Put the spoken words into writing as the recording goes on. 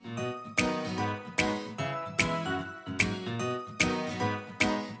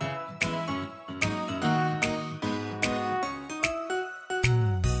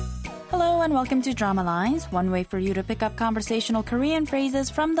Hello and welcome to Drama Lines, one way for you to pick up conversational Korean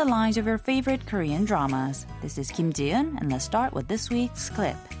phrases from the lines of your favorite Korean dramas. This is Kim Ji-eun, and let's start with this week's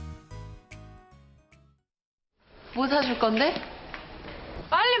clip. 뭐 사줄 건데?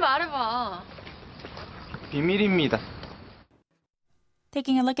 빨리 말해봐. 비밀입니다.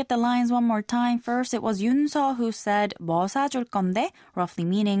 Taking a look at the lines one more time. First, it was Yoon-seo who said, 뭐 사줄 건데? Roughly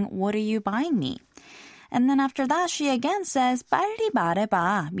meaning, what are you buying me? And then after that, she again says, 빨리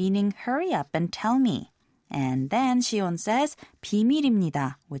말해봐, meaning hurry up and tell me. And then Siwon says,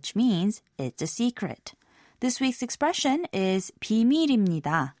 비밀입니다, which means it's a secret. This week's expression is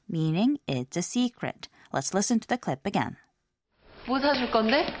비밀입니다, meaning it's a secret. Let's listen to the clip again. 뭐 사줄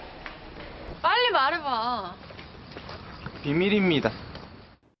건데? 빨리 말해봐. 비밀입니다.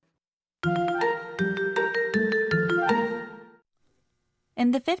 In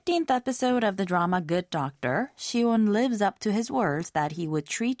the 15th episode of the drama Good Doctor, Siwon lives up to his words that he would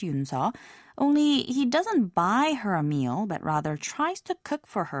treat Yoon-seo, only he doesn't buy her a meal, but rather tries to cook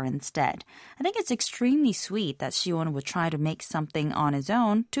for her instead. I think it's extremely sweet that Siwon would try to make something on his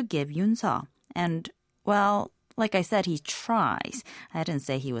own to give Yoon-seo. And, well, like I said, he tries. I didn't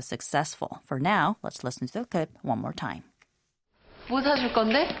say he was successful. For now, let's listen to the clip one more time. 뭐 사줄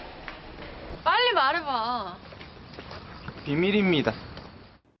건데? 빨리 말해봐. 비밀입니다.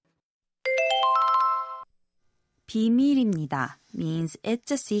 비밀입니다 means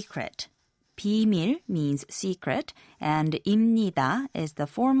it's a secret. 비밀 means secret, and 입니다 is the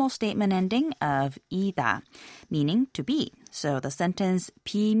formal statement ending of 이다, meaning to be. So the sentence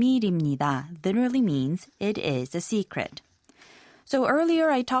비밀입니다 literally means it is a secret. So earlier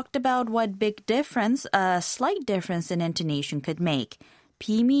I talked about what big difference a slight difference in intonation could make.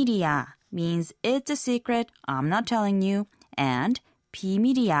 비밀이야 means it's a secret, I'm not telling you, and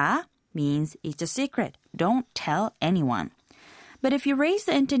비밀이야 means it's a secret. Don't tell anyone. But if you raise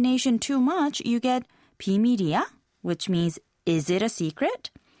the intonation too much, you get 비밀이야, which means is it a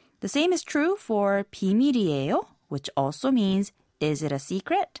secret? The same is true for 비밀이에요, which also means is it a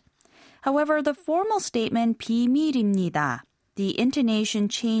secret? However, the formal statement 비밀입니다, the intonation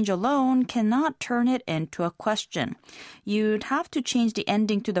change alone cannot turn it into a question. You'd have to change the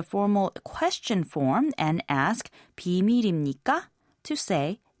ending to the formal question form and ask 비밀입니까 to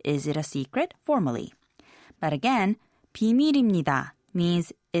say is it a secret formally. But again, 비밀입니다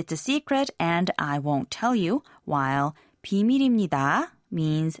means it's a secret and I won't tell you, while 비밀입니다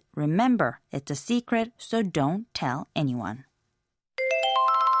means remember, it's a secret, so don't tell anyone.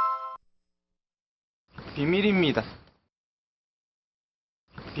 비밀입니다.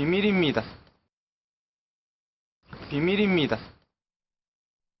 비밀입니다. 비밀입니다.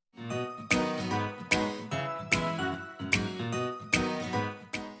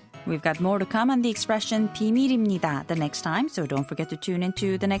 We've got more to come on the expression 비밀입니다 the next time, so don't forget to tune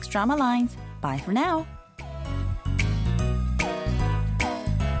into the next Drama Lines. Bye for now.